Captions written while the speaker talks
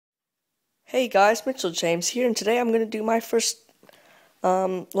Hey guys, Mitchell James here, and today I'm going to do my first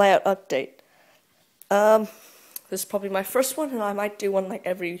layout update. This is probably my first one, and I might do one like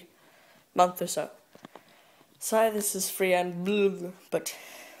every month or so. Sorry, this is free and blah, but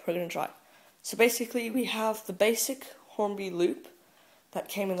we're going to try. So basically, we have the basic Hornby loop that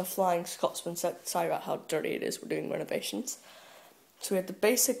came in the Flying Scotsman set. Sorry about how dirty it is, we're doing renovations. So we have the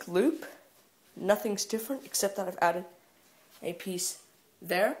basic loop, nothing's different except that I've added a piece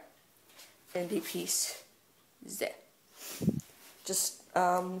there and a piece there. Just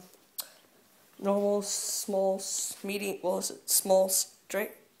normal, small, medium, small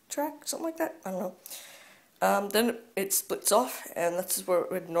straight track, something like that, I don't know. Then it splits off, and that's where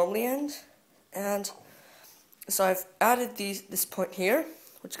it would normally end. And so I've added this point here,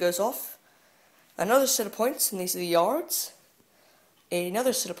 which goes off, another set of points, and these are the yards,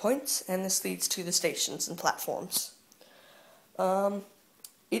 another set of points, and this leads to the stations and platforms.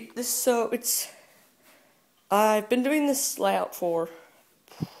 I've been doing this layout for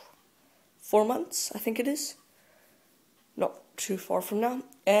 4 months, I think it is, not too far from now,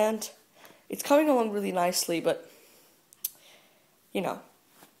 and it's coming along really nicely, but, you know,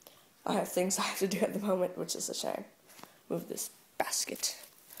 I have things I have to do at the moment, which is a shame. Move this basket.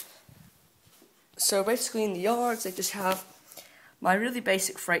 So basically in the yards, I just have my really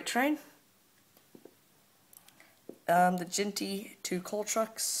basic freight train, the Ginty 2 coal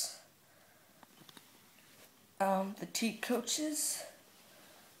trucks, the Teak coaches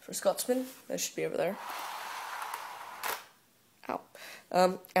for Scotsman, they should be over there. Ow.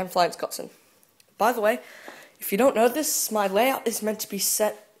 And Flying Scotsman. By the way, if you don't know this, my layout is meant to be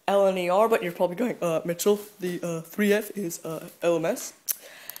set LNER, but you're probably going, Mitchell, the 3F is LMS.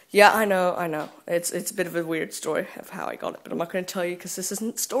 Yeah, I know. It's a bit of a weird story of how I got it, but I'm not going to tell you because this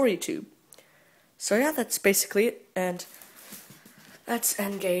isn't StoryTube. So yeah, that's basically it, and that's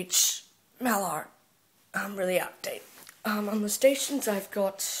N-Gauge Mallard. I'm really out of date. On the stations, I've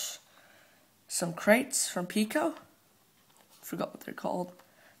got some crates from Pico. Forgot what they're called.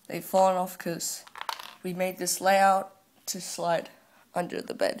 They've fallen off because we made this layout to slide under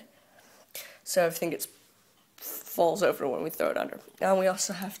the bed, so everything falls over when we throw it under. Now we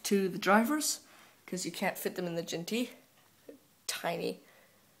also have the drivers, because you can't fit them in the Ginty. They're tiny,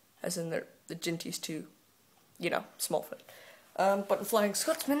 as in the Ginty's too, small foot. But in Flying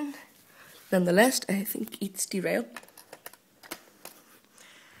Scotsman, nonetheless, I think it's derailed.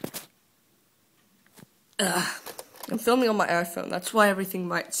 I'm filming on my iPhone, that's why everything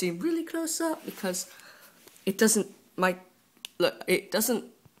might seem really close up, because it doesn't,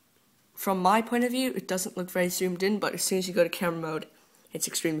 from my point of view, it doesn't look very zoomed in, but as soon as you go to camera mode, it's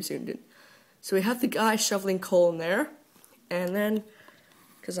extremely zoomed in. So we have the guy shoveling coal in there, and then,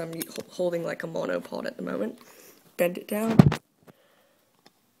 because I'm holding like a monopod at the moment, bend it down.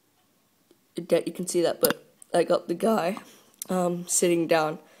 You can see that, but I got the guy sitting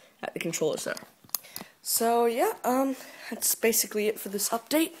down at the controllers there. So yeah, that's basically it for this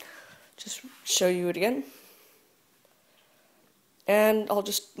update. Just show you it again. And I'll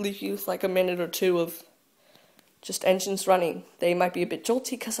just leave you with like a minute or two of just engines running. They might be a bit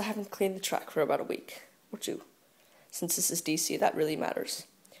jolty because I haven't cleaned the track for about a week or two. Since this is DC, that really matters.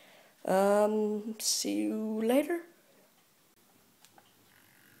 See you later.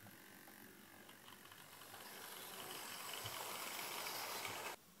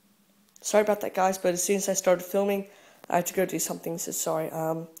 Sorry about that, guys, but as soon as I started filming, I had to go do something, so sorry.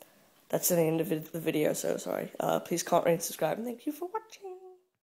 That's the end of the video, so sorry. Please comment, rate, and subscribe, and thank you for watching.